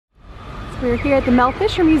We're here at the Mel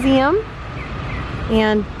Fisher Museum,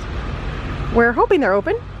 and we're hoping they're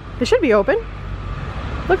open. They should be open.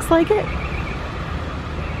 Looks like it.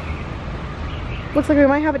 Looks like we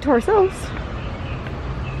might have it to ourselves.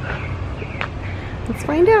 Let's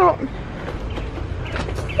find out.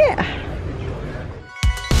 Yeah.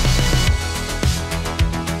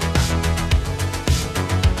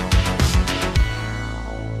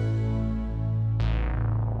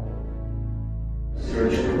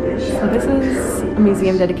 So this is a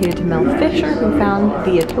museum dedicated to Mel Fisher, who found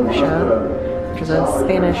the Atocha, which is a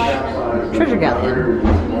Spanish treasure galleon.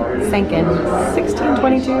 It sank in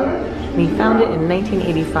 1622, and he found it in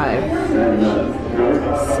 1985.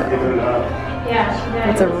 So,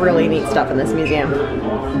 that's a really neat stuff in this museum.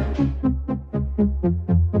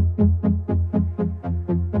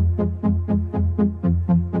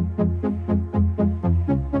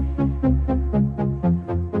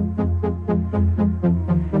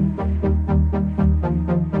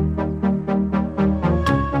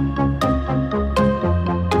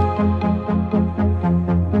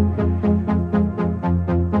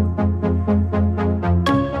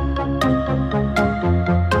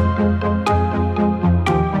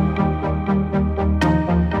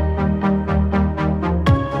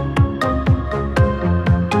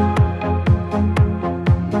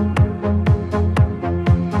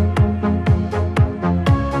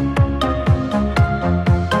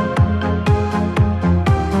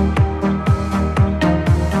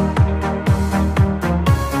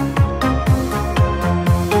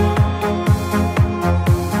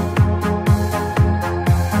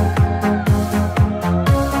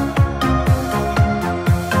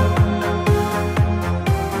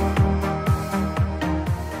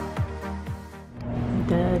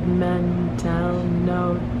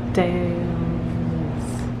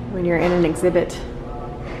 When you're in an exhibit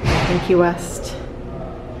in Key West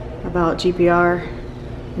about GPR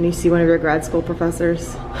and you see one of your grad school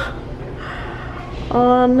professors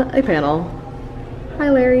on a panel.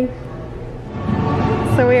 Hi Larry.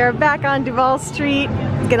 So we are back on Duval Street.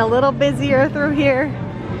 It's getting a little busier through here.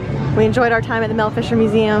 We enjoyed our time at the Mel Fisher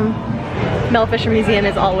Museum. Mel Fisher Museum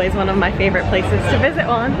is always one of my favorite places to visit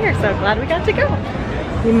while I'm here, so glad we got to go.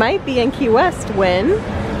 We might be in Key West when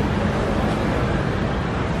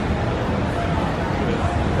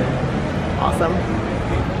awesome.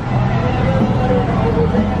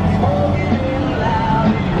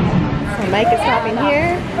 So Mike is stopping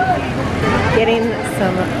here, getting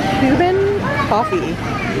some Cuban coffee.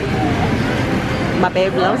 My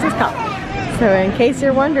babe loves his coffee. So in case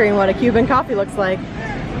you're wondering what a Cuban coffee looks like,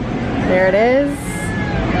 there it is.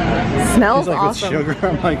 Smells like awesome. It's sugar.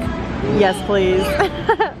 I'm like, yes, please.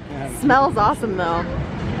 Smells awesome though.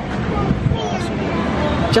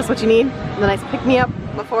 Just what you need. And a nice pick-me-up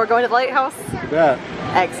before going to the lighthouse. that.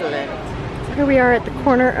 Excellent. So here we are at the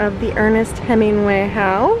corner of the Ernest Hemingway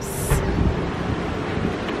House.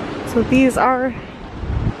 So these are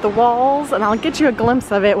the walls, and I'll get you a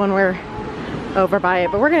glimpse of it when we're over by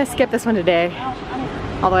it, but we're gonna skip this one today.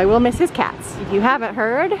 Although I will miss his cats. If you haven't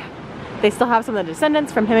heard, they still have some of the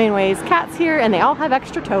descendants from Hemingway's cats here, and they all have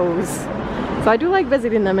extra toes. So I do like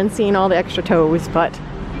visiting them and seeing all the extra toes, but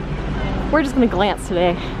we're just gonna glance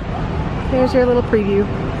today. Here's your little preview,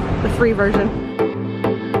 the free version.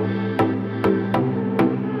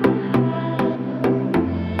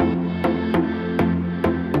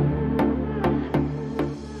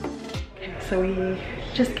 Okay, so we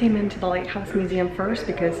just came into the Lighthouse Museum first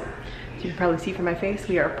because, as you can probably see from my face,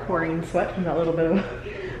 we are pouring sweat from that little bit of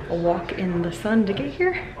a walk in the sun to get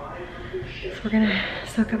here. So we're gonna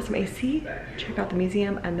soak up some AC, check out the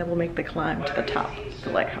museum, and then we'll make the climb to the top of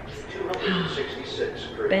the lighthouse.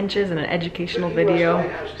 Benches and an educational video.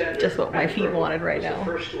 Just what my feet wanted right now.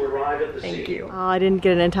 Thank you. Oh, I didn't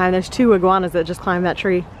get it in time. There's 2 iguanas that just climbed that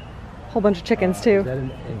tree. Whole bunch of chickens too. Is that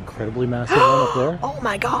an incredibly massive one up there? Oh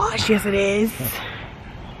my gosh, yes it is.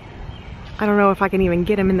 I don't know if I can even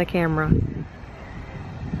get him in the camera.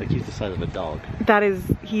 Like he's the size of a dog. That is,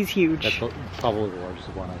 he's huge. That's probably the largest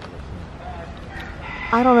one I've ever seen.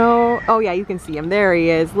 I don't know. Oh yeah, you can see him. There he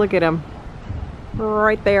is. Look at him.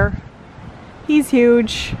 Right there. He's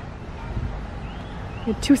huge.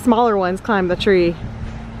 And 2 smaller ones climbed the tree.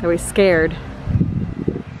 I was scared.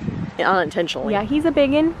 Unintentionally. Yeah, he's a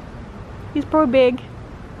biggin. He's pro big.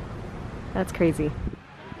 That's crazy.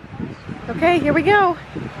 Okay, here we go.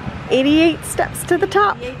 88 steps to the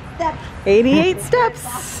top. 88 steps. 88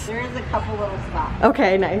 steps. There is a couple little spots.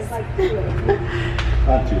 Okay, nice.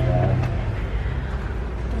 Not too bad.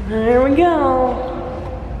 There we go.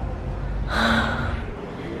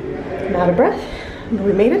 I'm out of breath, but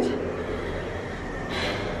we made it.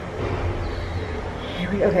 Here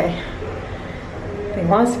we go. Okay. They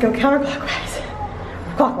want us to go counterclockwise.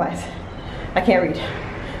 Or clockwise. I can't read.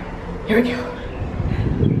 Here we go.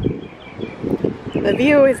 The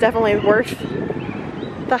view is definitely worth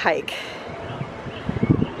the hike.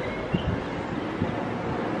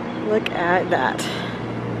 Look at that.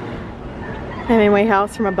 Hemingway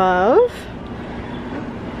House from above.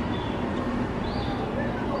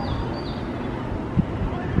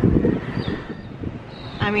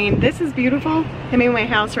 I mean, this is beautiful. Hemingway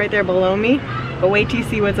House right there below me. But wait till you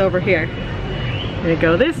see what's over here. I'm gonna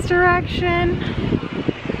go this direction.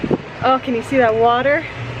 Oh, can you see that water?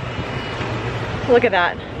 Look at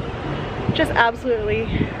that. Just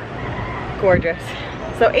absolutely gorgeous.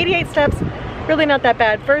 So 88 steps, really not that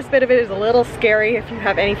bad. First bit of it is a little scary if you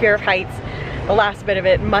have any fear of heights. The last bit of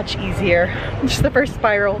it, much easier. Just the first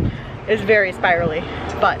spiral is very spirally,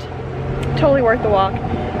 but totally worth the walk.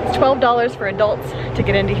 It's $12 for adults to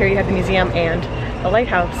get into here. You have the museum and the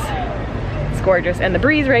lighthouse. It's gorgeous. And the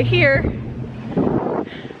breeze right here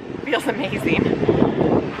feels amazing.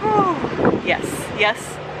 Whew. Yes,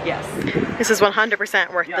 yes, yes. This is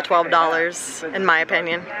 100% worth the $12 in my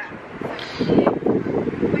opinion.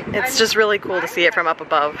 It's just really cool to see it from up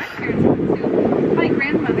above. My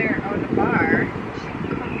grandmother owned a bar. She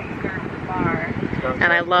served the bar.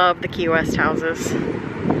 And I love the Key West houses.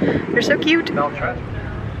 They're so cute. Mel Fisher.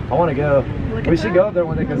 I want to go. We should go there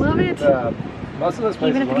when they go. Love it. Most of those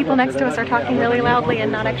places. Even if the people next to us are talking really loudly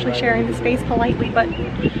and not actually sharing the space politely, but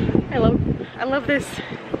I love this.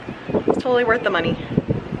 It's totally worth the money.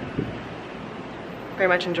 Very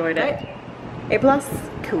much enjoyed it. A+,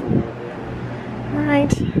 cool. All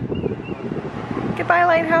right. Goodbye,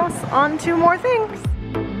 lighthouse. On to more things.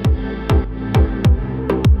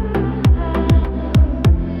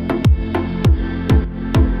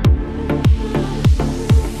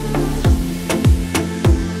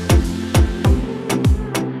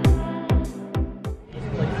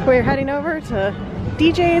 We're heading over to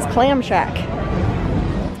DJ's Clam Shack.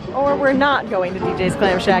 Or we're not going to DJ's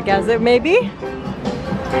Clam Shack, as it may be.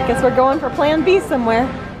 Guess we're going for Plan B somewhere.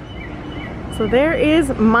 So there is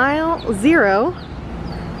mile 0,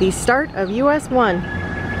 the start of US 1.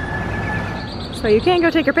 So you can go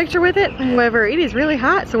take a picture with it, however it is really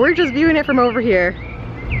hot, so we're just viewing it from over here.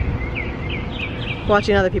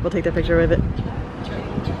 Watching other people take the picture with it.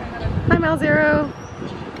 Hi mile 0,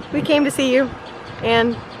 we came to see you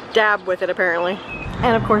and dab with it apparently.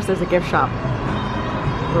 And of course there's a gift shop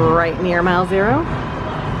right near mile 0.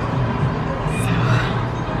 So,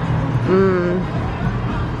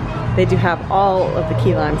 they do have all of the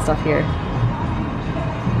key lime stuff here.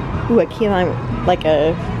 Ooh, a key lime, like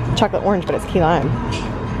a chocolate orange, but it's key lime.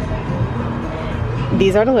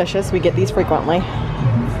 These are delicious. We get these frequently.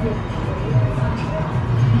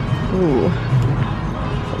 Ooh.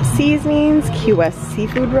 Some seasonings, Key West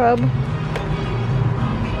seafood rub.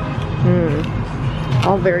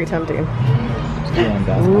 All very tempting.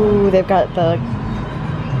 Ooh, they've got the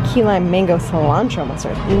key lime mango cilantro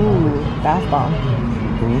mustard. Ooh, bath bomb.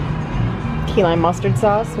 Key lime mustard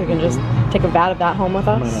sauce. We can just take a vat of that home with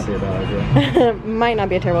us. Might not be a bad idea. Might not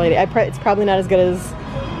be a terrible idea. It's probably not as good as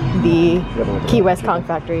the Key West Conch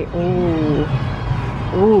Factory. Ooh.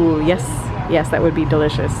 Ooh, yes. Yes, that would be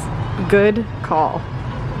delicious. Good call.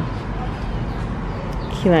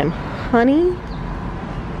 Key lime honey.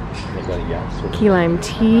 Key lime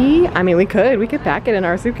tea. I mean, we could pack it in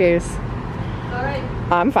our suitcase.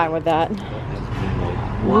 I'm fine with that.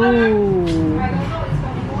 Ooh.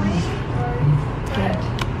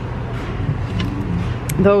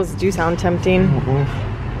 Those do sound tempting.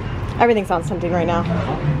 Everything sounds tempting right now.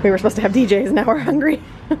 We were supposed to have DJs, now we're hungry.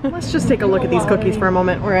 Let's just take a look at these cookies for a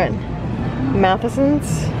moment. We're at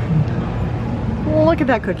Matheson's. Look at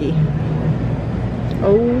that cookie.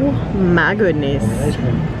 Oh my goodness.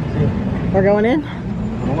 We're going in?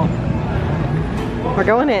 We're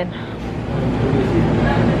going in.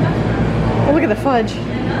 Oh, look at the fudge.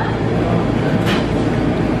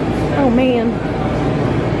 Oh man.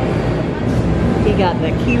 He got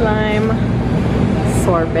the key lime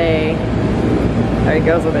sorbet. There he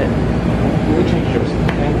goes with it.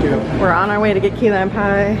 Thank you. We're on our way to get key lime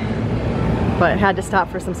pie, but had to stop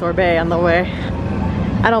for some sorbet on the way.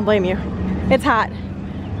 I don't blame you. It's hot.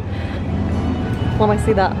 Let me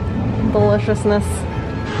see that deliciousness.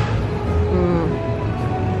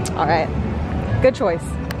 All right, good choice.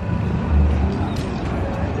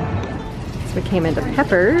 So we came into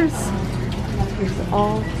Peppers. Here's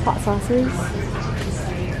all hot sauces.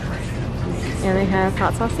 And they have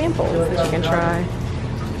hot sauce samples that you can try.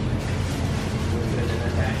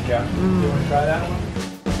 You want to try that one?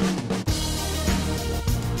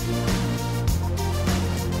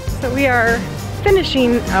 So we are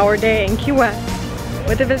finishing our day in Key West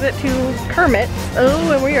with a visit to Kermit's.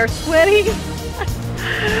 Oh, and we are sweaty.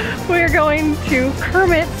 We are going to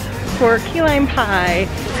Kermit's for key lime pie.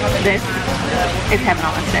 This is heaven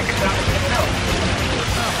on a stick.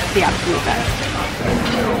 The absolute best.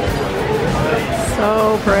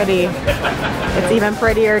 So pretty. It's even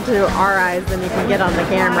prettier to our eyes than you can get on the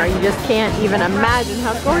camera. You just can't even imagine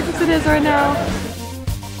how gorgeous it is right now.